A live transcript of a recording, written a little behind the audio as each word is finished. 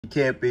You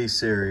can't be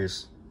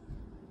serious.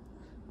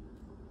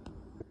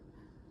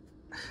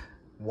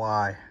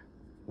 Why?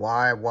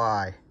 Why?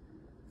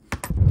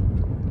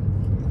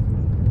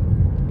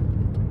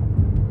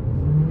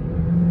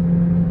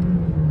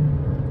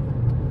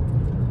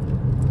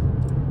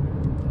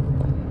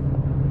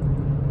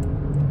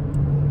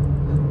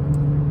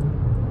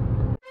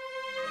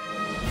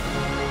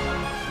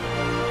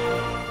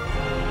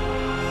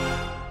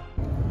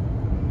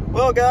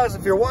 Well guys,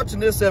 if you're watching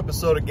this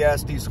episode of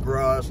GasDiesel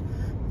Garage,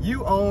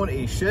 you own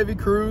a Chevy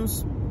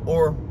Cruze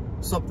or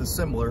something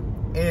similar,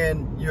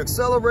 and you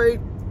accelerate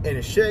and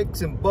it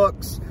shakes and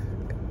bucks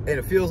and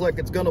it feels like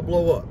it's gonna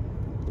blow up.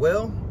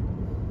 Well,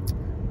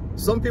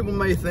 some people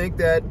may think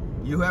that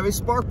you have a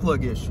spark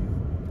plug issue,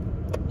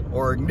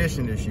 or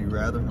ignition issue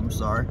rather, I'm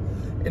sorry.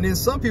 And then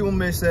some people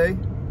may say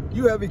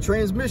you have a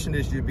transmission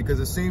issue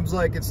because it seems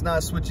like it's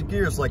not switching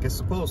gears like it's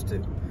supposed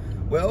to.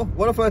 Well,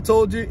 what if I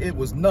told you it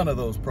was none of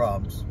those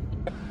problems?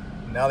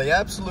 Now, the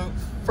absolute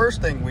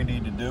first thing we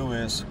need to do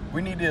is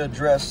we need to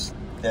address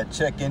that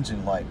check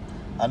engine light.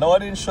 I know I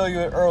didn't show you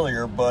it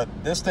earlier, but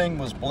this thing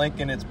was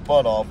blinking its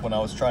butt off when I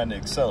was trying to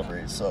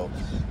accelerate. So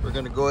we're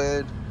gonna go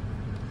ahead,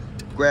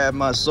 grab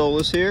my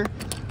Solus here.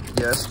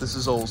 Yes, this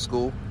is old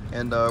school.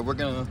 And we're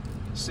gonna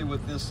see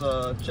what this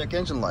check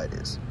engine light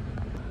is.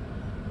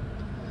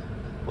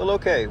 Well,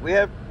 okay, we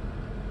have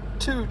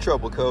two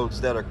trouble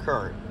codes that are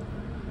current.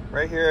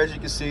 Right here, as you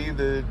can see,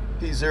 the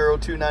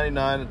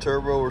P0299, the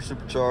turbo or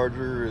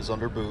supercharger, is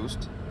under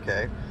boost,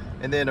 okay?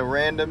 And then a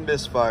random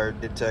misfire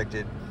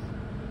detected,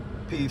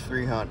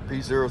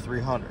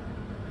 P0300.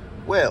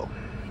 Well,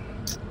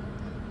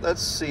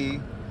 let's see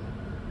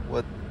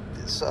what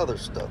this other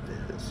stuff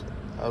is.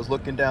 I was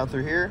looking down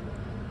through here,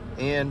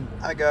 and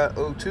I got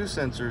O2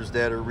 sensors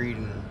that are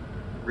reading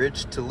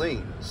rich to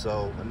lean.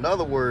 So, in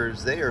other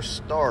words, they are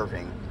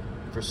starving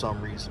for some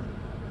reason.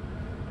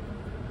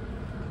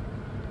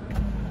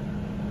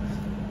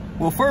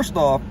 Well, first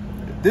off,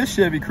 this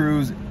Chevy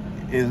Cruze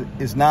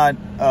is not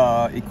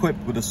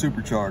equipped with a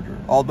supercharger,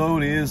 although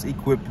it is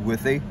equipped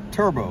with a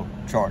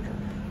turbocharger.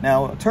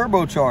 Now, a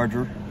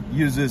turbocharger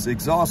uses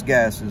exhaust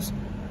gases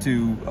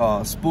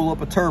to spool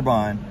up a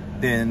turbine,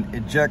 then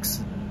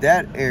ejects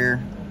that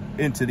air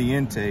into the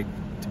intake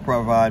to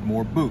provide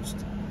more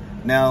boost.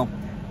 Now,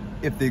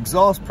 if the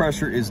exhaust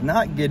pressure is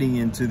not getting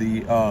into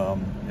the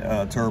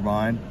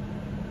turbine,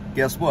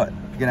 guess what?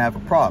 You're gonna have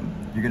a problem.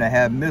 You're gonna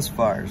have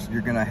misfires,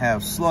 you're gonna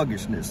have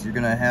sluggishness, you're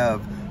gonna have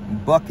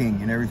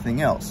bucking and everything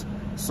else.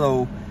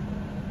 So,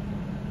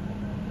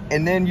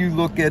 and then you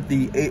look at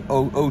the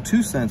O2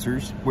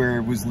 sensors where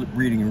it was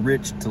reading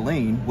rich to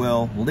lean.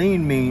 Well,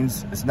 lean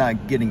means it's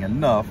not getting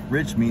enough,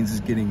 rich means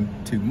it's getting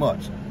too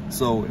much.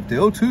 So if the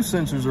O2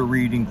 sensors are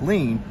reading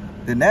lean,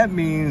 then that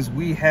means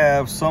we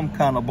have some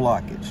kind of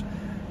blockage.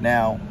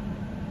 Now,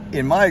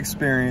 in my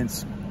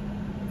experience,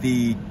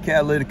 the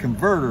catalytic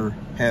converter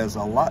has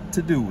a lot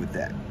to do with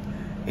that.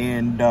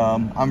 And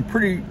I'm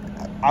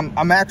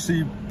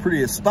actually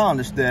pretty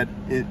astonished that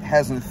it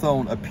hasn't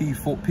thrown a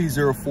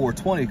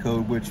P0420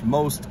 code, which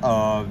most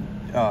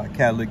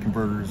catalytic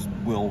converters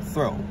will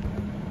throw.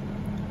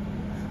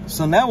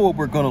 So now what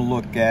we're going to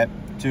look at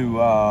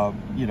to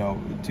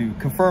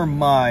confirm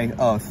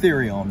my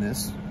theory on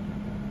this,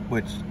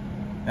 which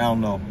I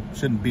don't know,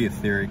 shouldn't be a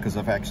theory because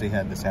I've actually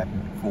had this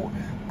happen before.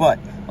 But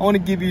I want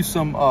to give you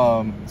some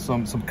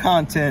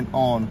content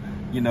on,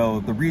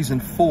 the reason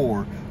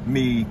for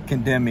me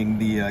condemning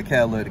the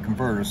catalytic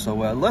converter. So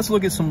let's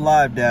look at some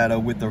live data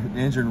with the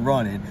engine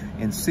running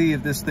and see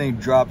if this thing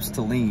drops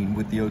to lean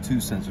with the O2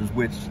 sensors,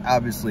 which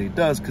obviously it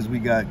does because we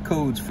got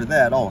codes for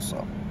that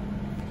also.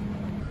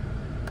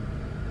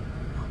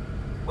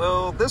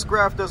 Well, this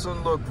graph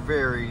doesn't look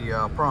very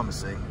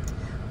promising.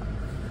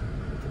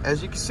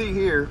 As you can see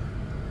here,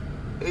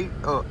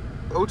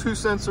 O2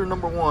 sensor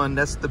number 1,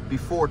 that's the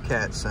before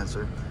cat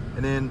sensor,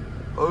 and then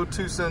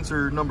O2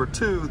 sensor number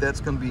 2,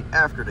 that's going to be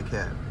after the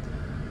cat.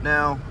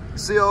 Now, you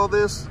see all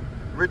this?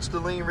 Rich to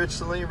lean, rich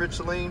to lean, rich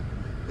to lean.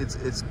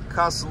 It's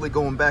constantly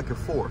going back and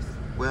forth.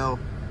 Well,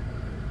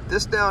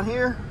 this down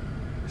here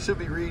should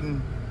be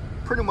reading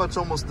pretty much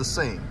almost the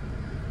same.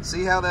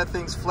 See how that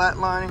thing's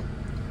flatlining?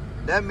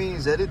 That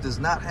means that it does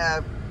not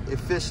have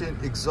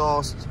efficient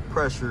exhaust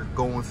pressure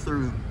going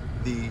through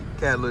the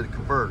catalytic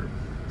converter.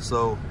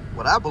 So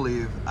what I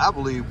believe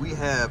we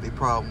have a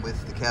problem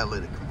with the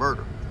catalytic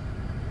converter.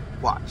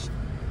 Watch.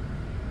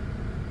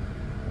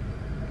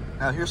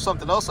 Now here's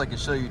something else I can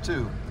show you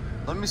too.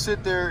 Let me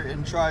sit there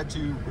and try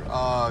to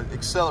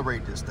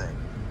accelerate this thing.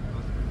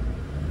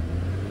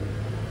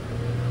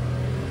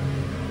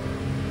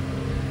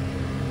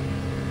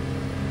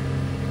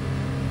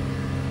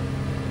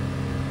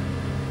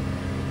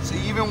 See,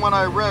 even when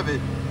I rev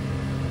it,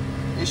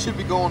 it should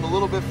be going a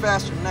little bit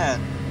faster than that.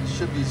 It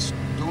should be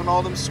doing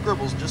all them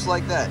scribbles just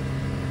like that.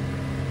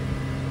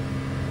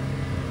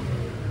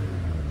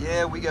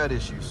 Yeah, we got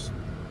issues.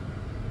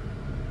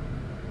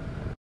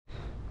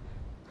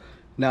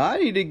 Now I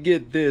need to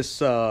get this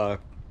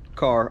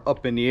car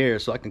up in the air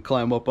so I can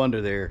climb up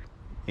under there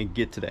and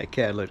get to that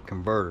catalytic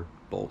converter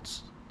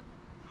bolts.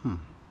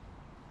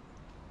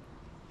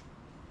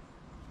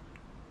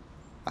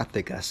 I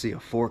think I see a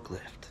forklift.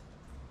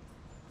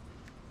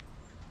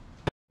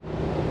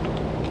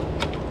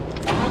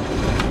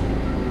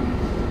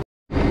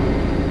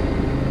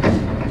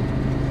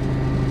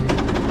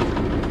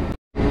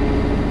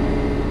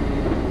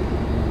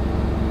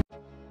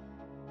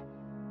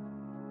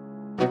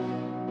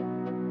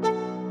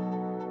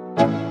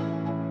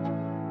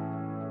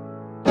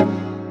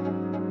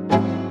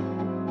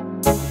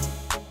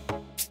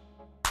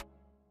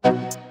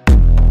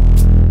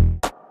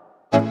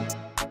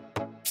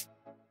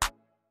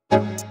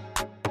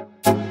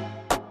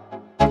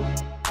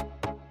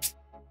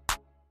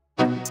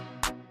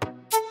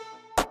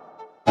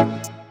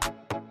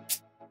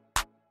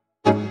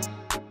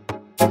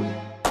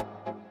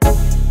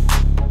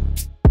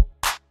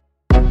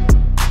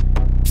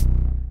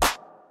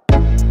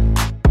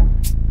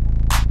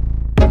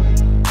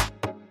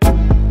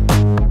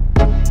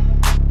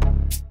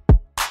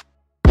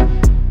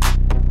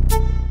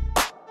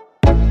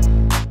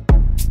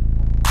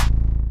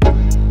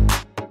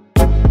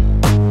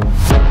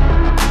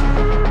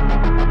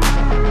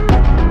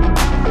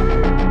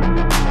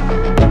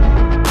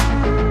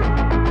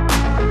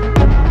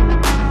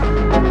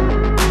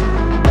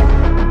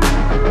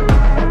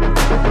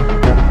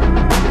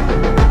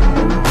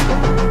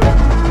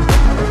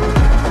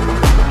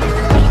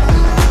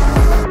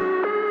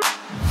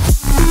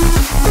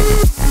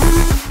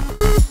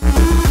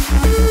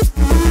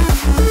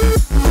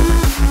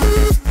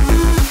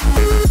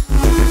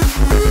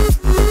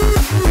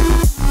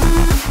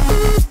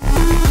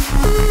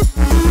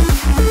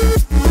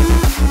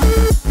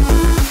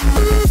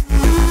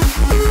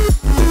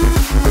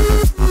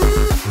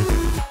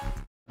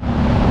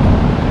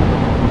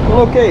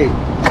 Okay,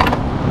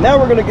 now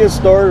we're gonna get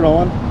started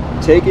on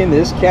taking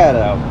this cat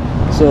out.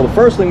 So the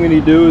first thing we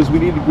need to do is we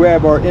need to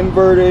grab our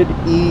inverted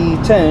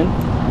E10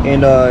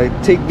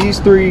 and take these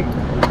 3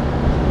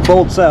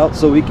 bolts out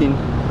so we can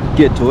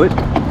get to it.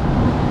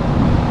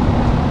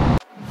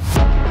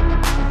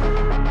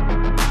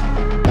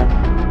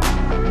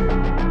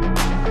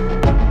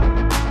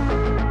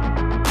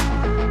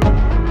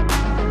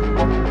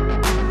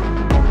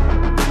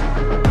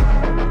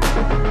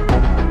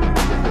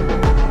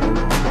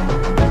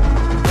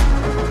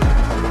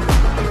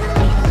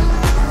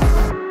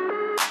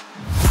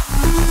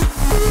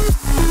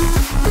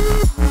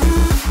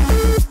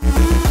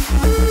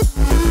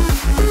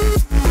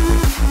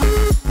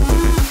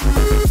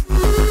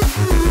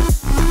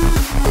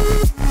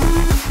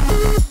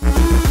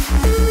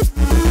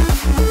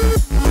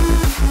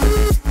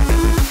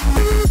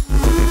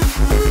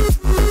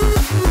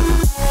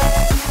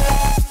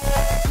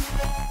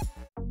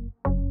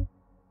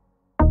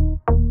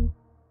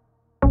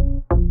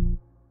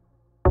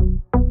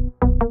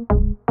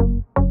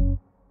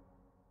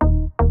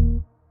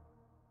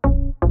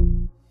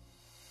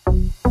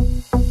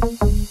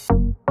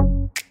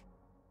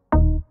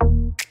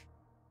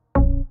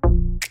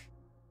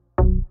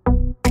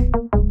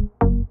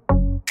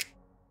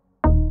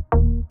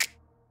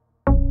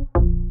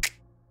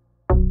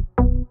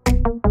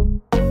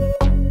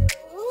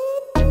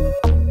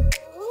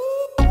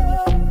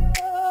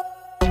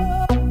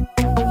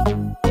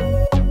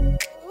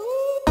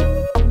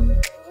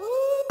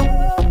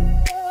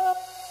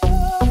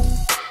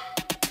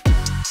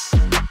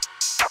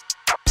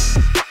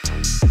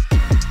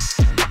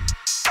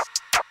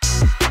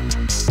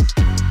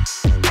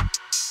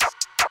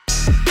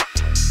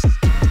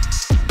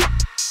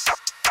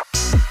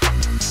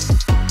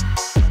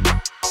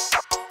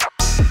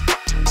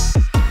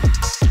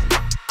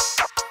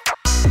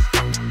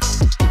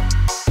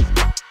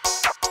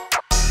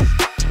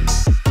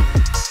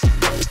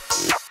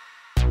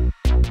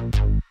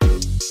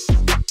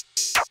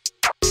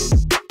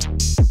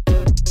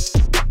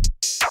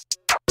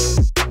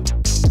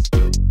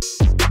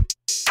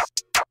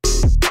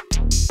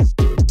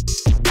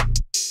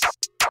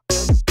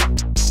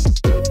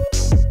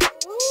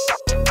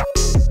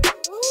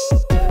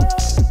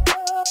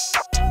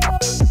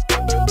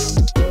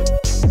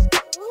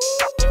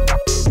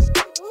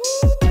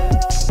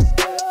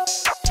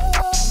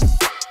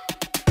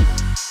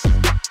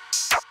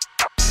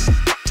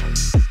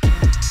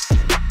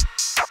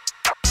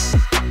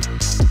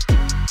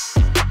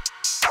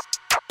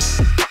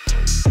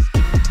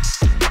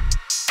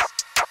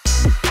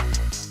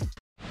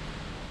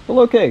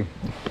 Well, okay,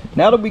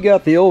 now that we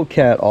got the old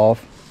cat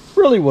off,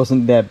 really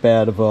wasn't that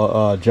bad of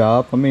a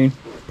job. I mean,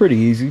 pretty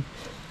easy.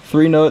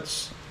 3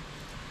 nuts,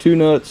 2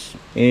 nuts,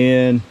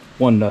 and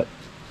 1 nut,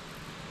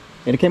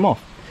 and it came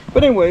off.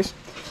 But anyways,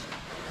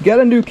 got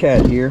a new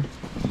cat here,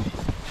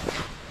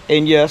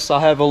 and yes,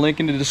 I have a link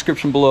in the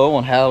description below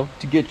on how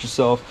to get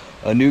yourself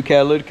a new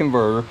catalytic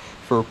converter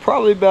for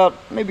probably about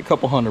maybe a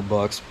couple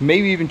 $100,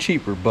 maybe even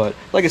cheaper. But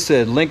like I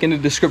said, link in the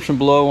description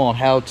below on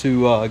how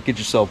to get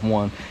yourself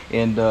one,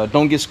 and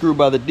don't get screwed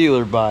by the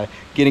dealer by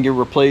getting it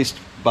replaced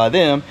by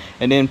them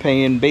and then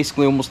paying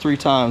basically almost 3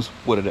 times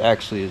what it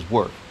actually is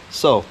worth.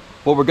 So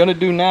what we're gonna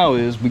do now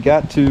is we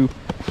got to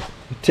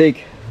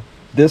take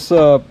this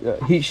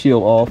heat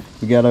shield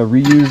off. We gotta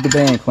reuse the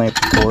band clamp,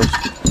 of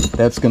course.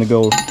 That's gonna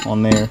go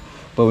on there.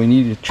 but we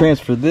need to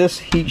transfer this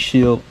heat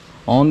shield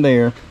on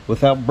there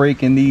without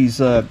breaking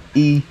these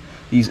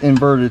these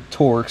inverted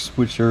torques,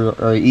 which are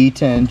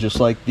E10, just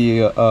like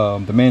the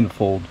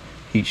manifold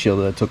heat shield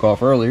that I took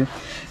off earlier.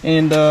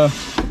 And I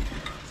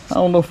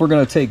don't know if we're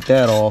gonna take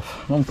that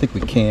off. I don't think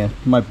we can.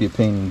 It might be a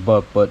pain in the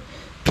butt, but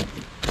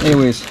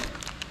anyways,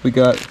 we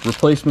got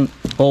replacement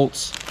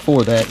bolts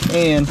for that,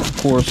 and of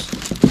course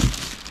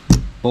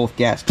both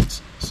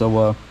gaskets.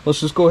 So let's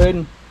just go ahead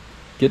and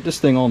get this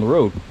thing on the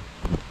road.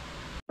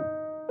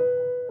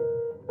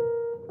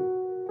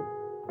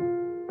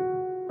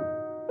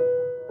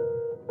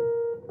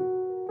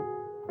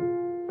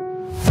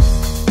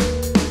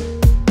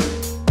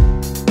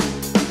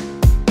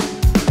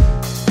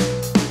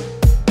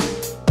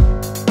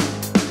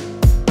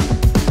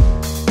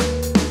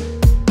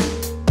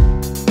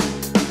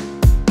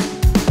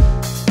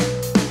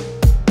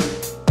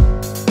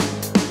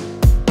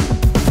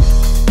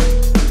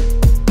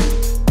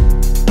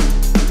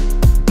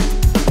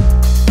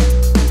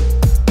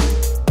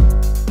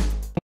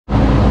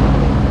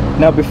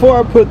 Now, before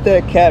I put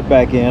that cat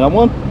back in, I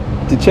want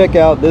to check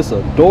out this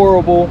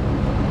adorable,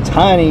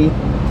 tiny,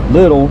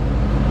 little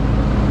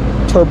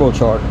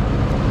turbocharger.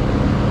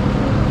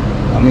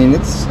 I mean,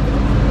 it's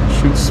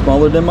shoots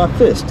smaller than my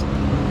fist,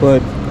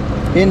 but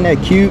isn't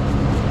that cute?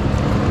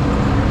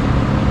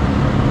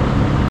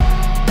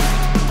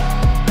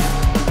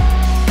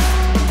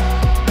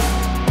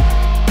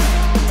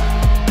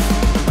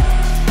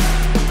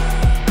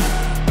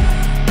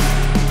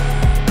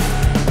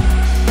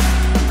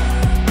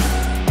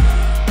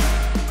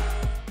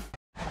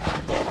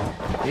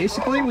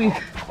 Basically, we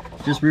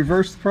just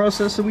reversed the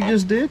process that we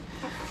just did.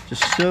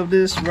 Just shove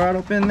this right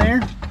up in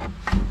there.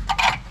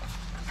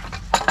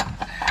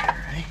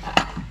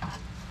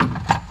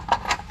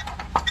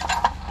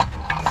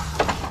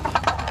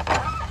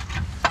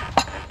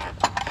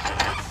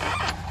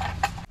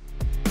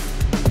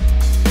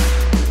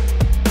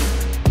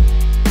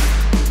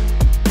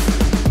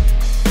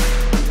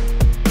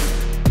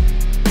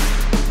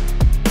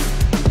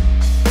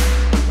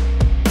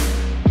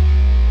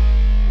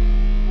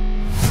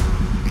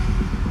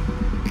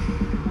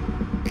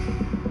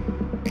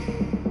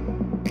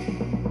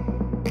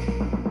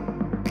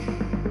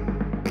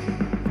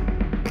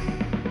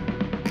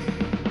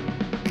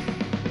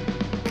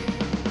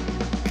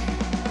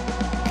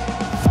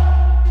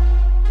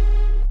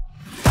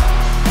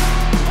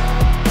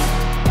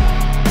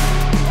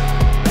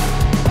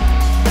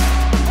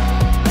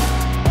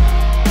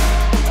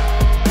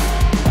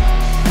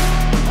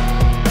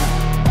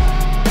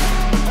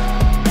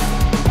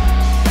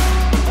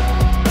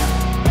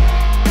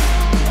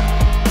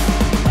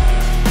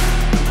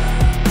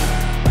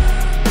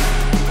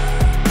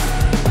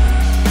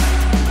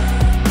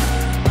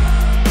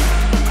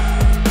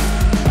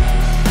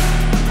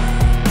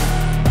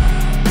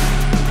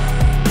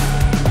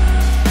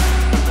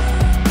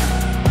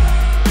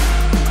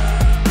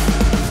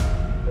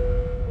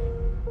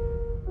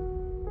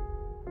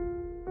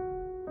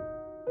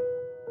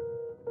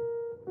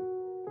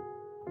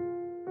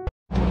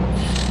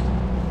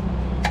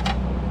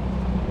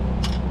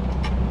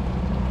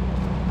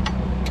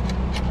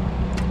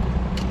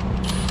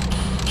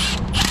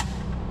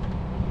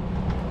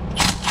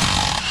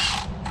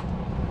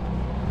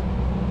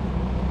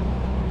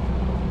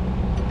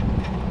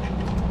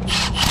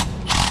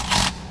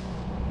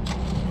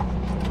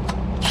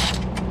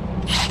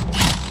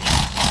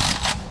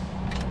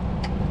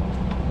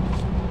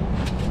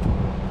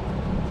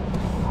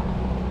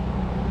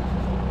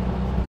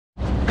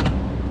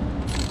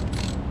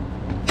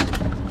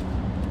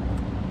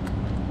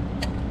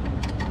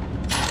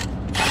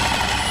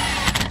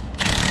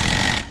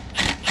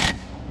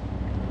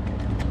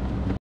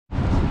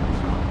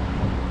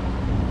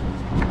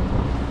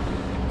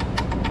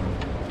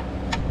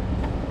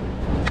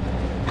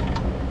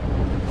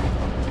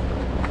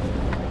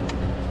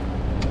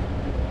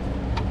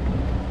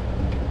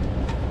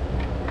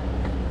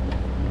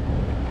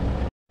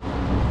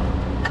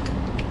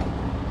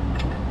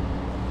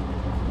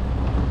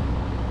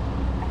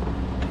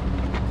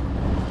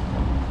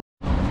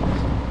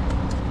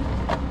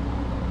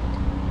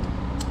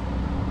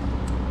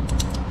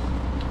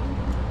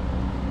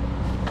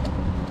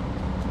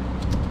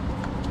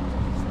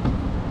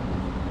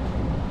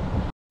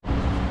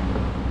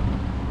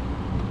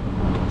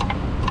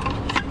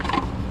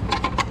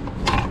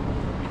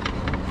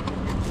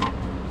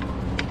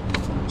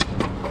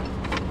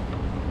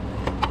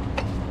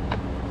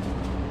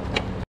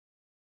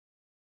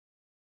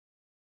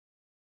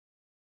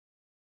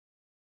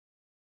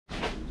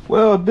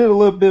 Well, I did a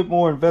little bit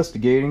more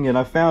investigating, and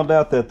I found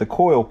out that the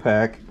coil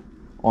pack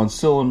on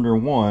cylinder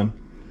 1,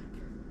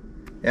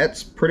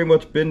 that's pretty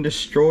much been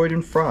destroyed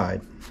and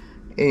fried.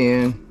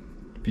 And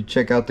if you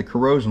check out the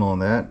corrosion on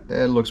that,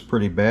 that looks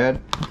pretty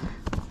bad.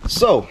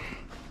 So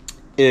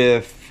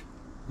if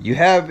you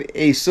have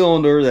a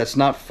cylinder that's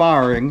not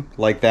firing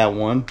like that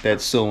one,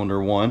 that's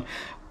cylinder 1,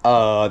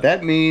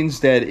 that means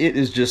that it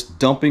is just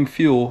dumping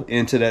fuel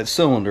into that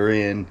cylinder,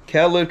 and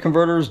catalytic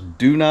converters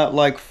do not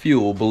like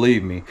fuel,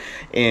 believe me,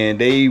 and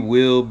they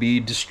will be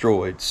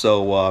destroyed.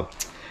 So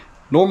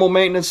normal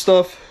maintenance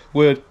stuff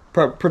would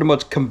pretty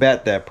much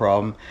combat that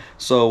problem.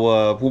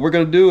 So what we're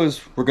gonna do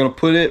is we're gonna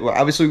put it, well,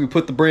 obviously we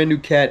put the brand new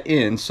cat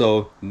in,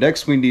 so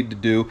next we need to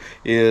do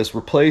is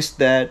replace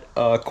that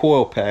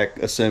coil pack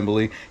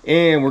assembly,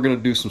 and we're gonna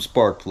do some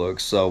spark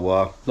plugs.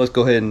 So let's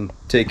go ahead and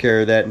take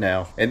care of that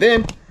now, and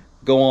then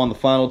go on the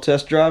final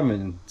test drive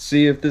and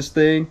see if this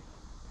thing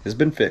has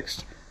been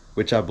fixed,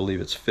 which I believe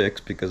it's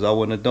fixed, because I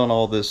wouldn't have done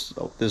all this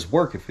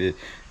work if it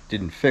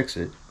didn't fix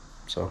it.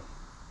 So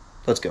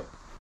let's go.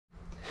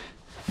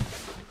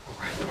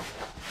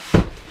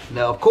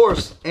 Now, of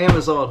course,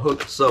 Amazon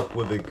hooked us up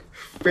with a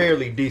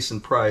fairly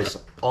decent price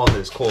on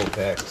this coil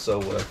pack. So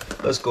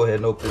let's go ahead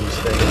and open this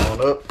thing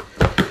on up.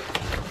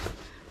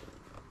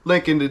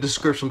 Link in the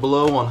description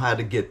below on how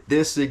to get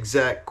this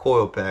exact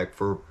coil pack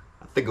for,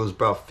 I think it was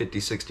about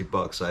 50-60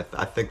 bucks. I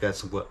think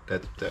that's what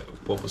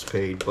what was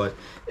paid. But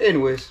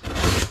anyways,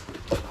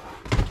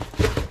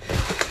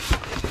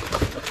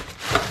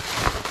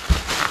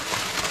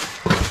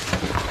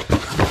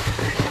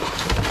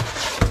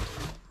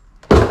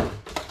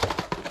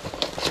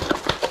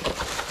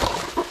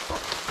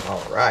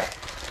 all right,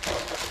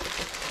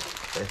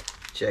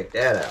 check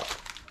that out,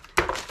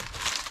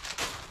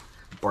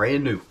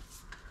 brand new.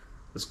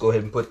 Let's go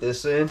ahead and put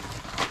this in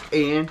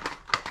and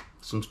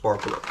some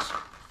spark plugs.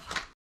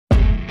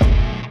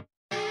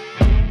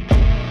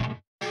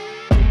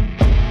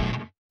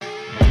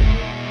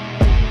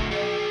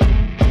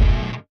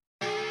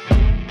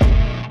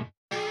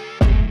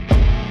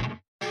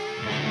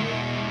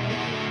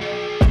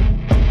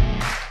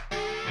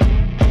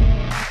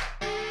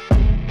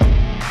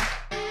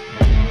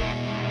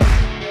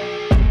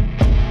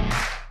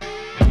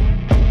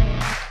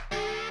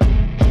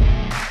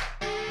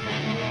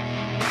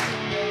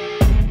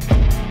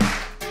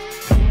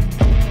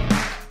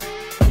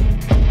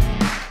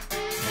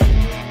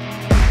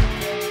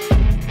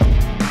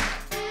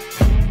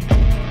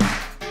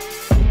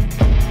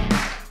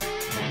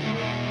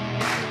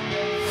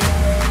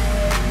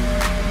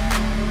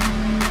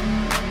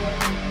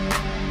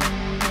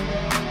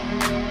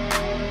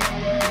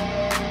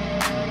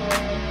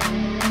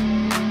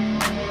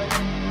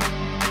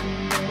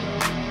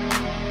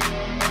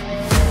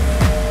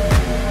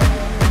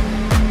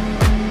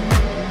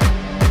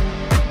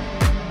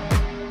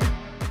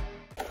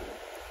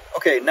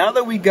 Okay, now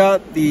that we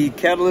got the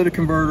catalytic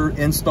converter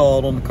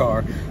installed on the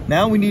car,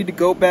 now we need to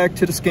go back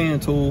to the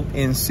scan tool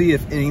and see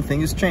if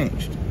anything has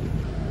changed.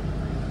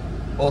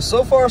 Well,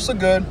 so far so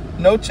good.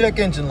 No check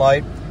engine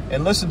light.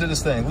 And listen to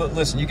this thing.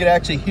 Listen, you can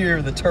actually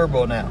hear the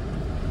turbo now.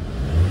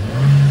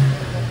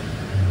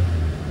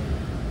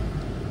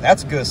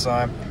 That's a good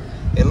sign.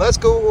 And let's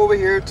go over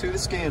here to the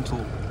scan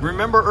tool.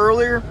 Remember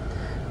earlier,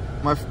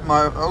 my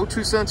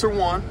O2 sensor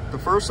 1, the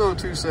first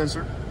O2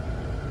 sensor,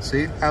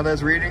 see how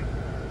that's reading?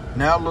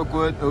 Now look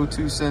what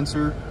O2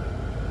 sensor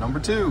number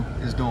 2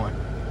 is doing.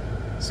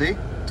 See?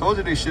 Told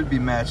you they should be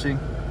matching.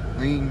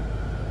 Lean,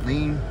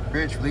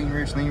 rich,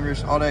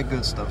 all that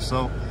good stuff.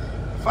 So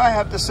if I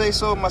have to say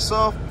so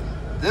myself,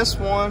 this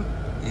one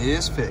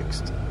is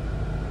fixed.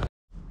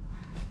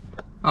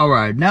 All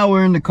right, now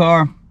we're in the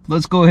car.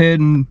 Let's go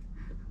ahead and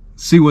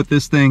see what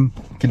this thing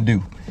can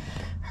do.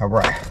 All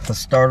right, let's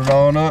start it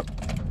on up.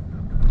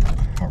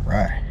 All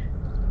right.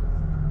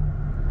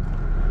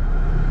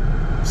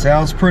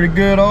 Sounds pretty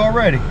good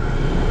already.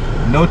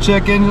 No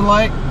check engine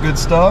light, good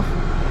stuff.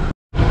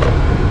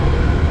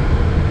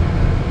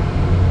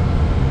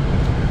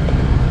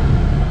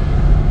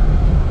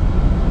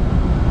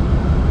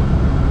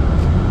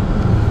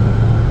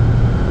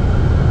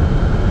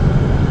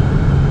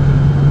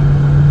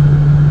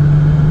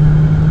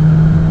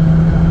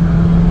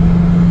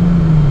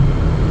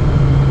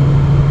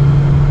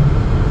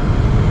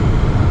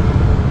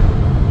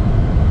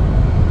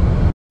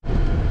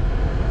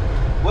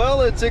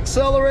 It's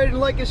accelerating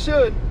like it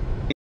should.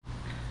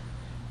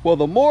 Well,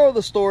 the moral of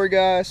the story,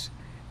 guys,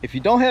 if you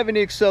don't have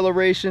any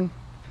acceleration,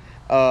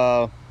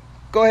 go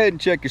ahead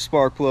and check your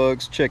spark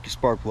plugs, check your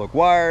spark plug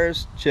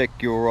wires, check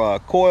your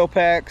coil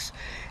packs,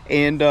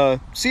 and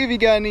see if you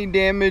got any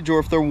damage or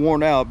if they're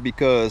worn out,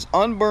 because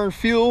unburned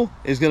fuel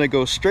is going to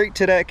go straight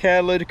to that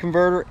catalytic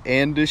converter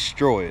and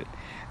destroy it.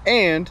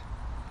 And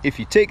if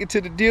you take it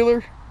to the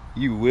dealer,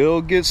 you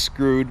will get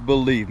screwed,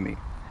 believe me.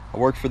 I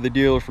worked for the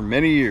dealer for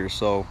many years,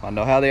 so I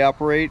know how they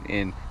operate,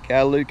 and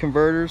catalytic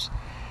converters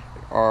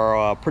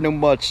are pretty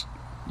much,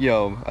 you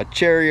know, a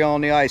cherry on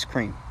the ice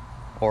cream,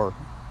 or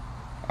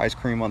ice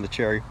cream on the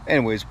cherry.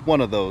 Anyways, one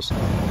of those.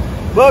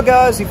 Well,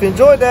 guys, if you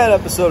enjoyed that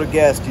episode of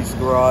Gas Diesel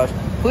Garage,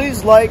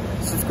 please like,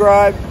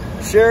 subscribe,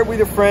 share it with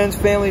your friends,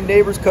 family,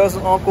 neighbors,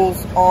 cousins,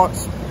 uncles,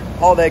 aunts,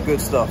 all that good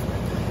stuff.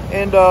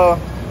 And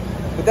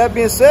with that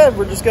being said,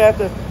 we're just gonna have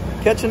to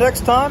catch you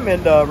next time,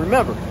 and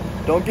remember,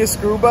 don't get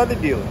screwed by the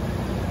dealer.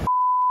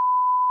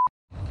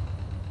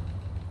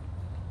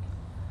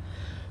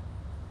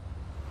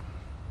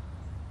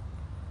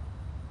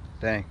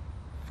 Dang,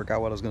 forgot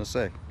what I was going to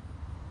say.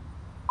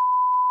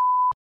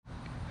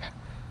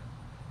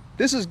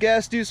 This is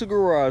GasDiesel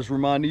Garage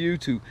reminding you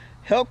to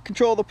help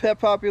control the pet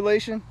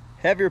population.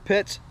 Have your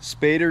pets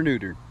spayed or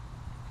neutered.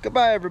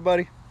 Goodbye,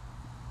 everybody.